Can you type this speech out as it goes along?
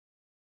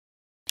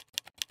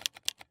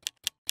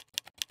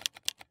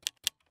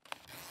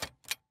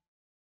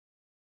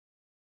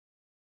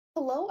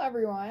Hello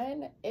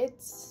everyone.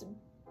 It's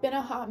been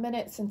a hot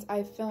minute since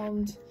I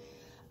filmed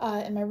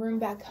in my room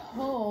back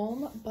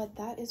home, but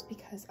that is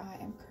because I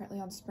am currently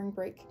on spring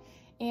break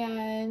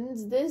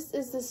and this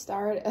is the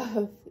start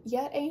of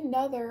yet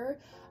another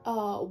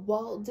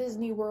Walt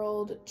Disney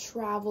World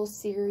travel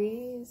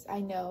series.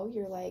 I know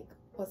you're like,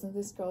 wasn't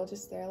this girl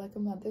just there like a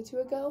month or two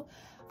ago?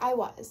 I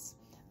was.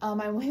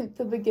 I went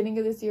the beginning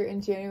of this year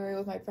in January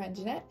with my friend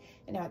Jeanette,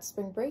 and now it's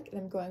spring break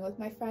and I'm going with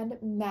my friend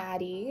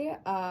Maddie.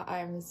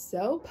 I'm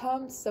so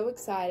pumped, so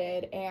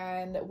excited,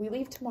 and we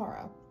leave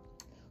tomorrow.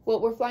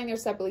 Well, we're flying there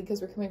separately because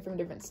we're coming from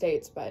different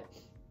states, but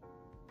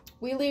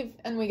we leave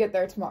and we get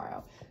there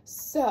tomorrow.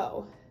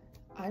 So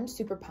I'm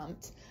super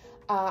pumped.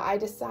 I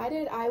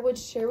decided I would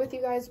share with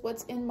you guys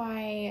what's in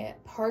my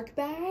park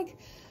bag.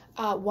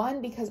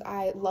 One, because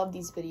I love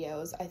these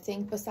videos. I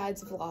think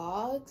besides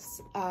vlogs,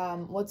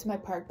 what's in my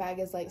park bag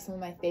is like some of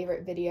my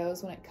favorite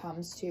videos when it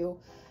comes to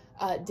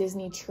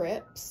Disney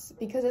trips,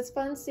 because it's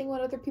fun seeing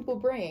what other people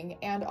bring.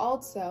 And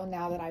also,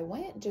 now that I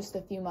went just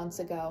a few months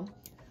ago,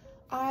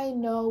 I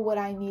know what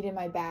I need in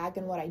my bag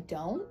and what I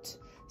don't,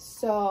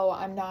 so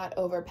I'm not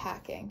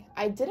overpacking.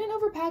 I didn't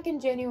overpack in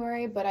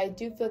January, but I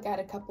do feel like I had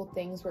a couple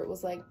things where it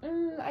was like,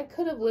 I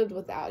could have lived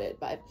without it.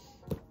 But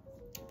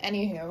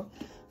anywho,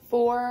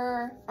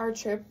 for our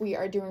trip, we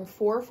are doing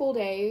 4 full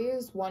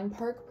days, 1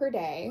 park per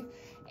day,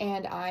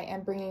 and I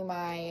am bringing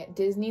my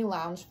Disney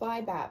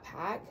Loungefly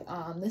backpack.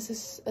 This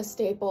is a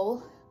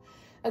staple,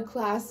 a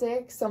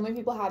classic. So many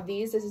people have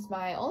these. This is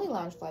my only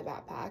Loungefly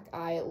backpack.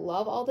 I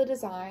love all the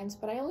designs,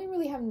 but I only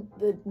really have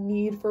the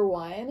need for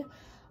one.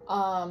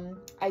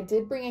 I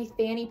did bring a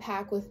fanny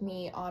pack with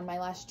me on my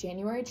last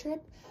January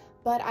trip,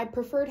 but I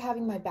preferred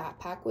having my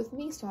backpack with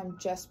me, so I'm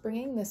just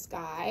bringing this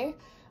guy.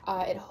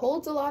 It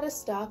holds a lot of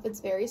stuff. It's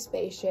very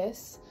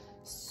spacious.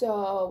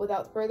 So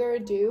without further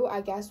ado,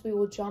 I guess we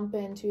will jump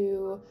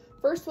into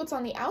first what's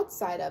on the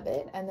outside of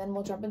it, and then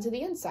we'll jump into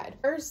the inside.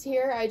 First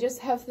here, I just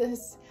have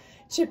this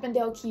Chip 'n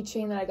Dale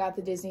keychain that I got at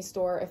the Disney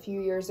store a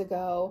few years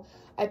ago.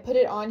 I put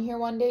it on here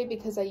one day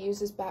because I use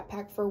this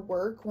backpack for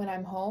work when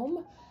I'm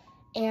home,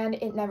 and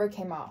it never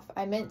came off.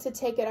 I meant to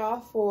take it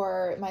off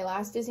for my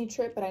last Disney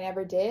trip, but I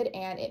never did,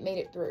 and it made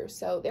it through.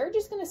 So they're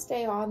just gonna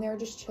stay on there,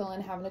 just chilling,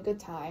 having a good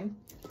time.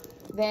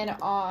 Then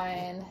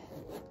on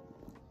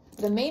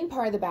the main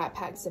part of the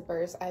backpack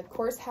zippers, I of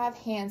course have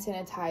hand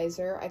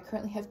sanitizer. I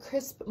currently have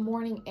Crisp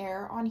Morning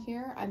Air on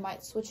here. I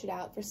might switch it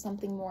out for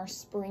something more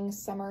spring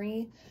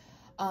summery.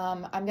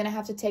 I'm gonna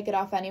have to take it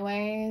off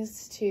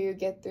anyways to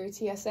get through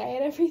TSA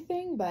and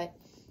everything, but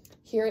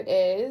here it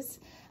is.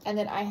 And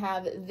then I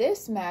have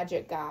this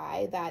magic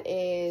guy that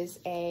is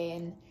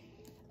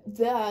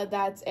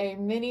that's a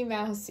Minnie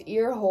Mouse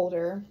ear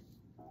holder.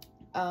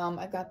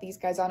 I've got these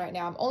guys on right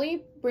now. I'm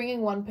only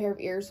bringing 1 pair of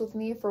ears with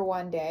me for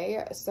 1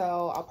 day,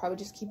 so I'll probably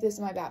just keep this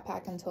in my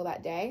backpack until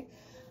that day.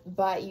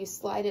 But you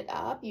slide it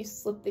up, you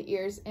slip the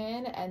ears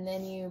in, and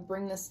then you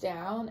bring this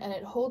down, and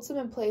it holds them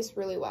in place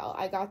really well.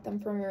 I got them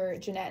from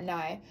Jeanette and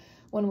I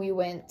when we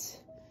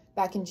went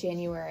back in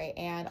January,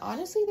 and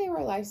honestly, they were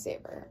a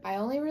lifesaver. I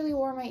only really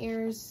wore my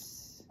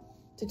ears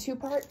to 2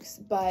 parks,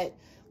 but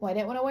when I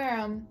didn't want to wear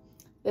them,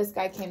 this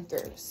guy came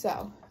through.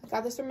 So I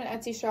got this from an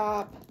Etsy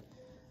shop.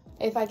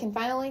 If I can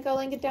find a link, I'll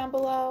link it down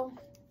below.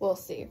 We'll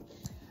see.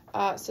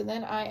 So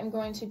then I am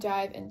going to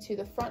dive into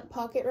the front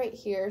pocket right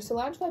here. So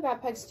Loungefly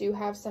backpacks do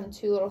have some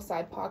 2 little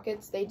side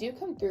pockets. They do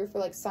come through for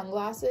like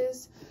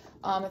sunglasses.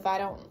 If I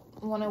don't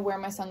want to wear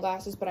my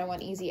sunglasses, but I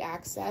want easy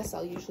access,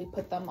 I'll usually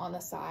put them on the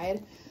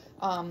side.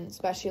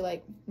 Especially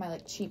like my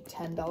cheap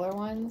 $10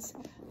 ones.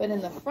 But in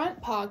the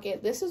front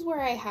pocket, this is where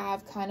I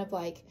have kind of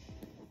like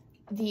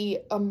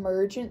the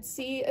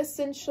emergency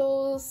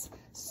essentials.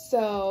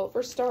 So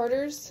for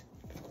starters,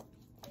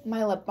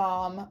 my lip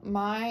balm.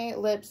 My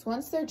lips,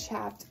 once they're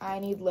chapped, I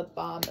need lip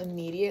balm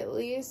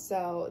immediately,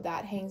 so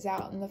that hangs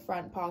out in the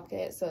front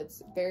pocket, so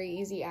it's very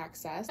easy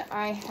access.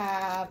 I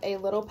have a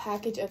little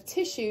package of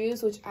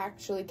tissues, which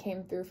actually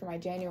came through for my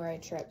January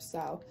trip,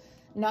 so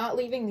not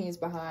leaving these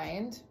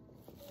behind.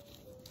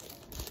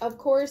 Of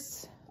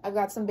course, I've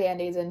got some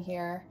Band-Aids in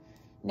here.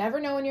 Never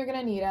know when you're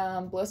gonna need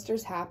them.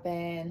 Blisters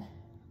happen.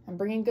 I'm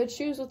bringing good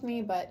shoes with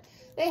me, but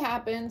they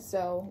happen,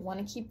 so want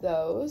to keep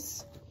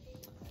those.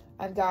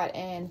 I've got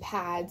in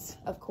pads,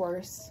 of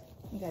course.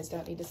 You guys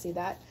don't need to see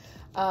that.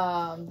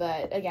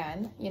 But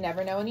again, you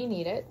never know when you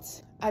need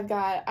it. I've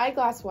got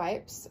eyeglass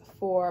wipes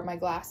for my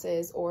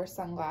glasses or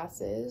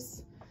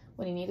sunglasses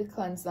when you need to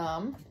cleanse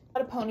them.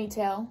 Got a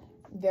ponytail.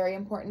 Very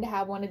important to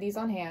have one of these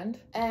on hand.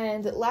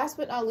 And last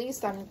but not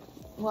least,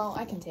 well,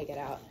 I can take it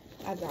out.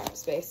 I've got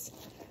space.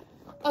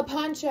 A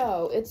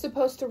poncho. It's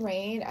supposed to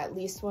rain at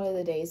least one of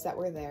the days that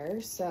we're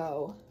there,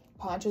 so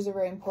ponchos are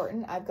very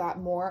important. I've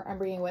got more I'm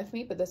bringing with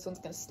me, but this one's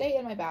gonna stay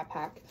in my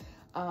backpack,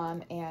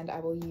 and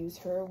I will use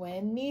her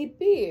when need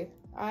be.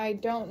 I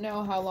don't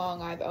know how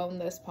long I've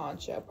owned this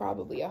poncho,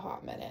 probably a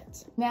hot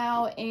minute.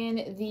 Now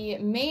in the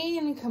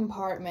main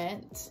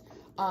compartment,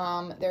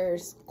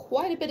 there's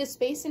quite a bit of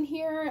space in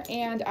here,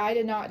 and I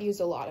did not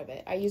use a lot of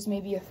it. I used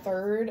maybe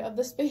 1/3 of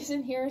the space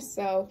in here,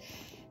 so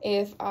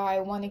If I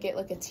want to get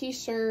like a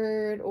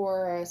t-shirt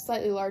or a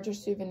slightly larger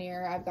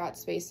souvenir, I've got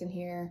space in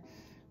here.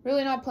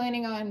 Really not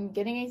planning on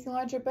getting anything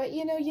larger, but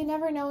you know, you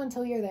never know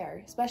until you're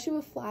there, especially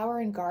with Flower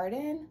and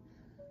Garden.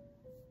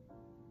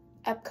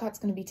 Epcot's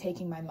going to be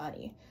taking my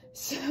money.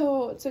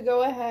 So to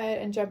go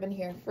ahead and jump in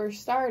here, for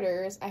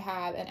starters, I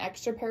have an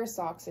extra pair of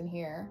socks in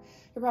here.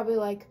 You're probably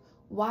like,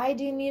 why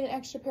do you need an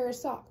extra pair of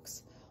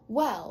socks?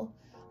 Well,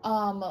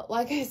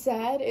 like I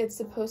said, it's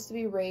supposed to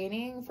be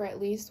raining for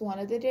at least one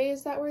of the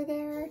days that we're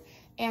there.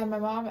 And my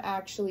mom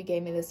actually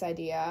gave me this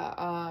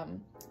idea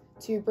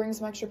to bring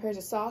some extra pairs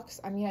of socks.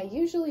 I mean, I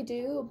usually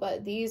do,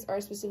 but these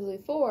are specifically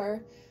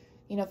for,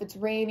 you know, if it's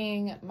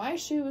raining. My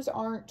shoes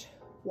aren't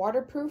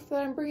waterproof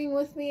that I'm bringing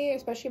with me,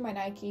 especially my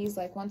Nikes.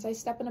 Like, once I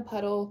step in a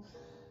puddle,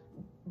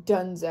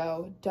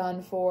 donezo,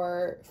 done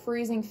for.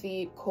 Freezing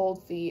feet,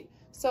 cold feet.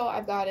 So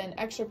I've got an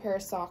extra pair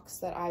of socks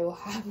that I will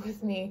have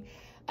with me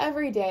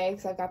every day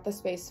because I've got the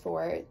space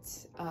for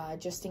it,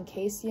 just in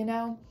case, you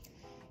know,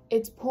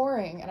 it's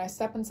pouring and I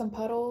step in some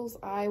puddles,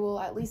 I will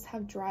at least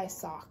have dry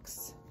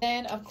socks.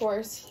 Then, of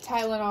course,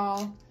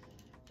 Tylenol,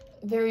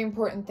 very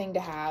important thing to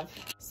have.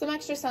 Some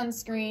extra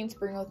sunscreen to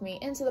bring with me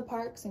into the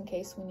parks in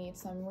case we need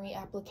some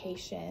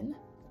reapplication.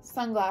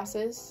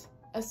 Sunglasses,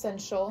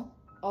 essential,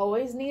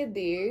 always need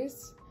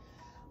these.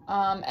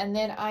 And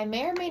then I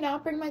may or may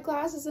not bring my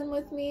glasses in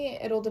with me.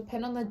 It'll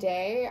depend on the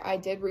day. I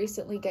did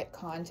recently get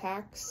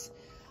contacts,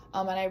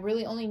 and I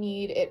really only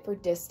need it for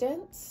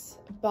distance,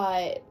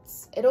 but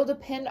it'll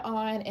depend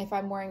on if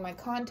I'm wearing my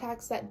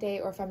contacts that day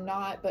or if I'm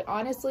not. But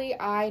honestly,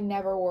 I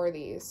never wore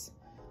these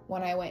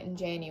when I went in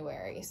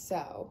January,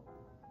 so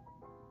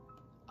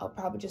I'll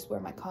probably just wear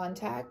my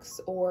contacts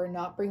or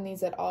not bring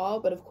these at all.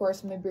 But of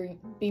course, I'm gonna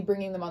be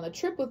bringing them on the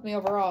trip with me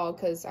overall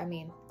because, I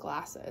mean,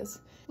 glasses.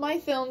 My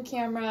film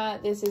camera,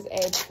 this is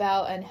a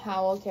Bell &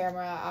 Howell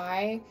camera.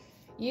 I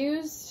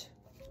used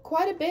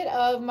quite a bit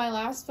of my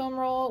last film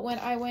roll when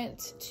I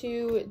went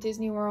to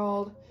Disney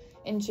World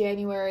in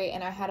January,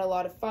 and I had a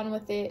lot of fun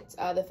with it.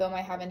 The film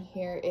I have in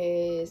here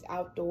is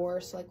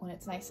outdoors, so like when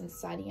it's nice and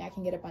sunny, I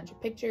can get a bunch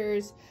of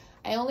pictures.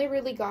 I only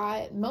really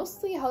got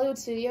mostly Hollywood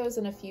Studios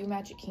and a few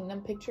Magic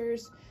Kingdom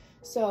pictures.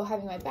 So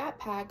having my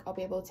backpack, I'll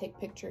be able to take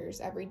pictures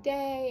every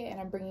day,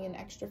 and I'm bringing an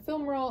extra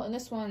film roll, and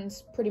this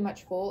one's pretty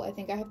much full. I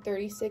think I have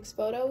 36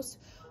 photos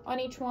on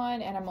each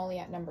one, and I'm only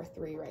at number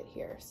 3 right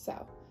here.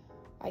 So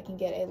I can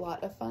get a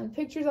lot of fun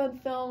pictures on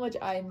film, which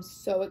I'm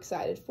so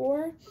excited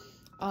for.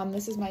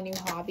 This is my new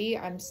hobby.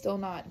 I'm still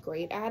not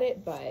great at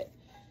it, but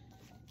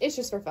it's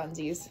just for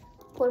funsies.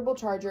 Portable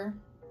charger,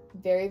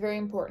 very, very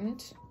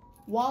important.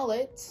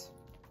 Wallet,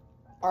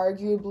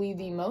 arguably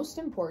the most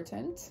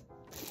important.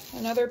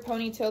 Another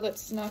ponytail that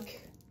snuck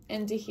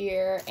into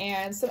here,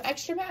 and some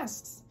extra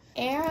masks.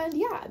 And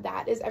yeah,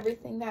 that is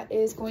everything that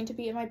is going to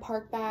be in my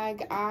park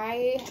bag.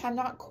 I have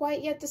not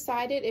quite yet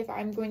decided if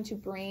I'm going to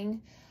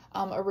bring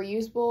a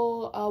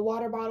reusable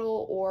water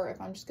bottle or if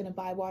I'm just going to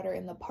buy water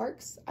in the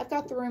parks. I've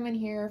got the room in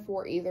here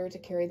for either to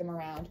carry them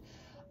around,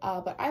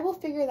 but I will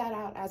figure that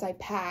out as I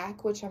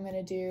pack, which I'm going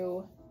to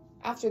do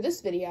after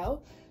this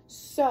video.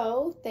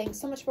 So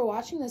thanks so much for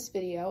watching this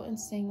video and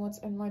seeing what's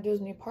in my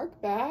Disney park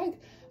bag.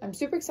 I'm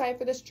super excited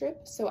for this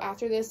trip. So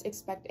after this,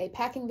 expect a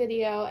packing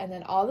video and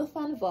then all the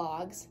fun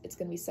vlogs. It's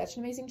going to be such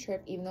an amazing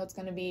trip, even though it's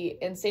going to be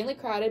insanely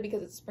crowded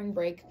because it's spring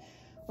break.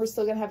 We're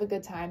still going to have a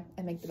good time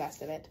and make the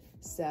best of it.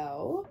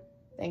 So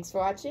thanks for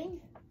watching.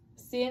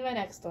 See you in my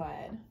next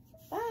one.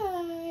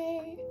 Bye.